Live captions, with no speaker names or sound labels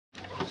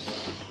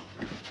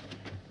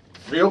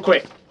real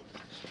quick.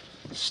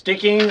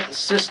 Sticking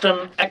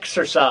system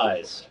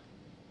exercise.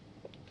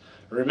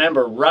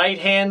 Remember, right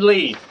hand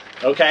lead.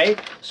 Okay,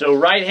 so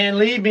right hand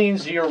lead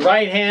means your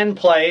right hand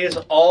plays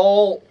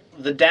all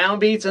the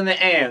downbeats and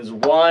the ands.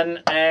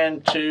 1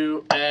 and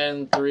 2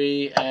 and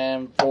 3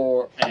 and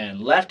 4,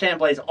 and left hand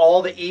plays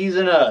all the E's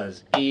and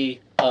U's. E,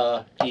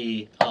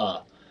 E,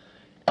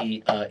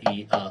 E,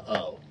 E,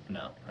 O.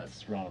 No,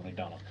 that's Ronald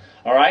McDonald.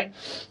 All right,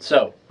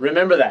 so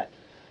remember that.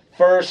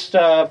 First,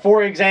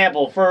 for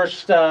example,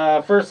 first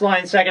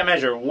line, second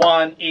measure.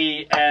 1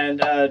 E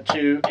and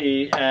 2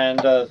 E and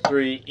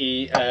 3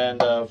 E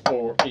and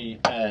 4 E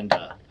and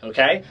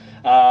okay.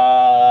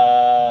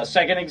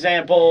 Second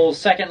example,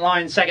 second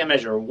line, second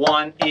measure.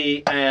 1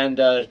 E and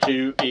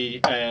 2 E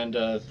and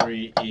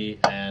 3 E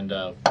and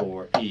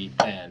 4 E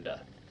and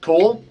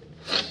cool.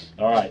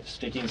 All right,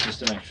 sticking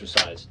system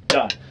exercise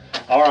done.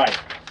 All right.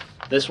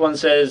 This one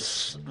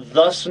says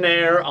the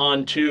snare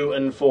on 2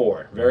 and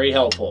 4. Very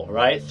helpful,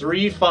 right?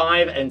 3,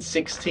 5, and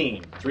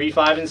 16. 3,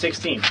 5, and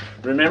 16.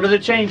 Remember the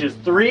changes.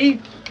 3,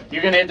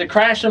 you're going to hit the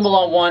crash cymbal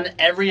on 1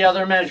 every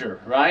other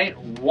measure, right?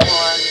 1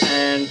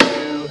 and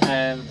 2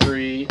 and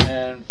 3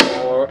 and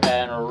 4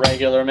 and a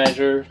regular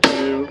measure.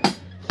 2,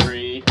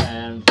 3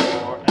 and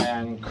 4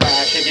 and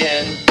crash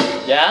again.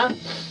 Yeah?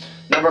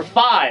 Number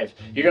 5,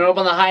 you're going to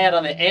open the hi-hat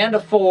on the and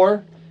of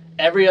 4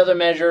 every other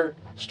measure,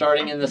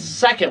 starting in the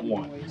second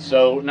one.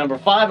 So number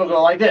 5 will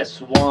go like this.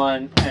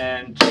 1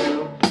 and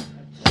 2,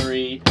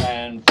 3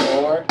 and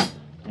 4,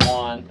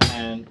 1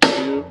 and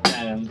 2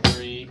 and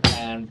 3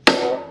 and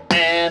 4,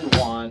 and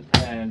 1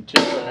 and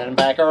 2, and then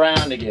back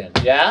around again.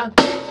 Yeah?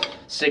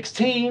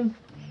 16,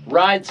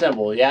 ride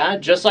cymbal. Yeah?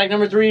 Just like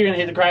number 3, you're going to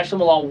hit the crash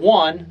cymbal on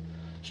 1,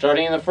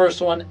 starting in the first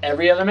one,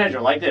 every other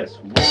measure, like this.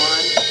 1, 2,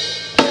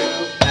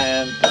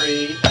 and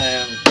 3,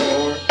 and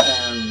 4,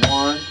 and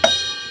 1,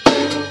 2,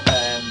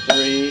 and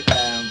 3,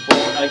 and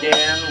 4,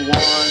 again, 1,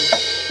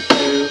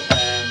 2,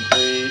 and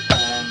 3,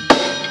 and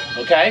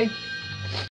 4. Okay?